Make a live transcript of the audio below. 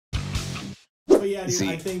But yeah, dude,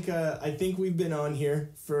 I think we've been on here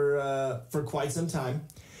for quite some time.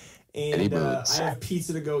 And I have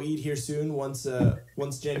pizza to go eat here soon once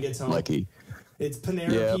Jen gets home. Lucky. It's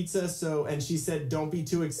Panera pizza, and she said don't be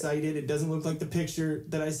too excited. It doesn't look like the picture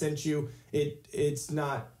that I sent you. It's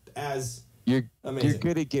not as amazing.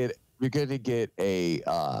 You're gonna get a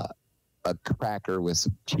cracker with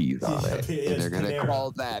some cheese on it, and they're gonna call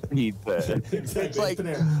that pizza. Exactly. It's like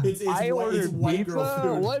it's I ordered white pizza. girl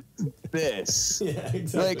food. What's this? Yeah,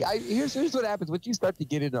 exactly. Like here's what happens once you start to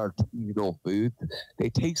get into artisanal foods. They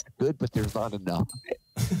taste good, but there's not enough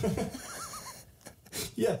of it.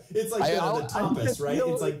 Yeah, it's like the tapas, right?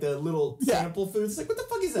 It's like the little sample foods. It's like, what the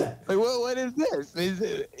fuck is that? Like, what is this?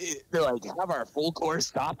 They're like, have our full course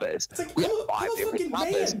tapas. It's like, we have I'm 5 a different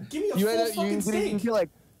fucking tapas. man. Give me a full fucking steak. You get like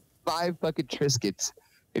 5 fucking Triscuits,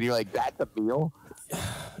 and you're like, that's a meal?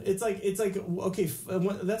 It's like okay,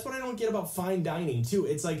 that's what I don't get about fine dining too.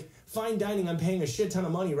 It's like fine dining, I'm paying a shit ton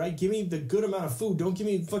of money, right? Give me the good amount of food. Don't give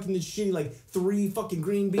me fucking this shitty like 3 fucking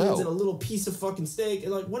green beans and a little piece of fucking steak.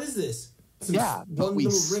 And like, what is this? But we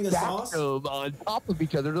stack them on top of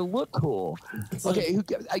each other to look cool. It's okay,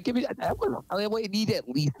 I give me that one. I need at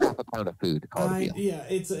least half a pound of food. Yeah,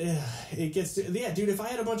 it gets to, dude. If I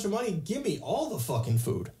had a bunch of money, give me all the fucking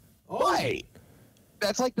food. Right.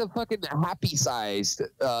 That's like the fucking happy sized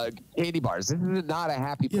candy bars. This is not a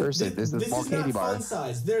happy person. This is a small candy bar. Fun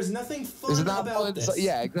size. There's nothing fun about this.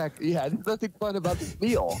 Yeah, exactly. Yeah, there's nothing fun about this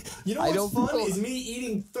meal. You know what's fun is me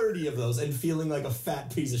eating 30 of those and feeling like a fat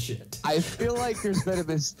piece of shit. I feel like there's been a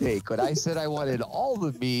mistake. When I said I wanted all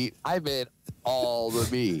the meat, I meant all the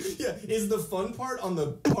meat. Yeah, is the fun part on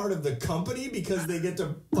the part of the company because they get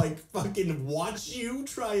to like fucking watch you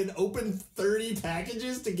try and open 30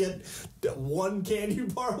 packages to get 1 candy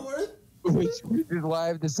bar worth? Which is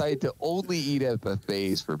why I've decided to only eat at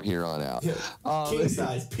buffets from here on out. Yeah. King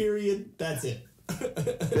size, period. That's it.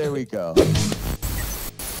 There we go.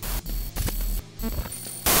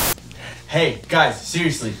 Hey guys,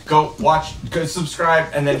 seriously, go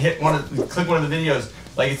subscribe, and then click one of the videos.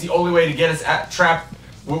 Like, it's the only way to get us trapped.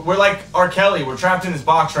 We're like R. Kelly. We're trapped in this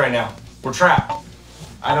box right now. We're trapped.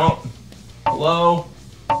 Hello?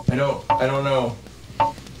 I don't know.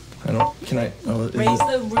 Can I? Oh, raise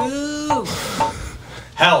the roof.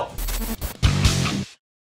 Help.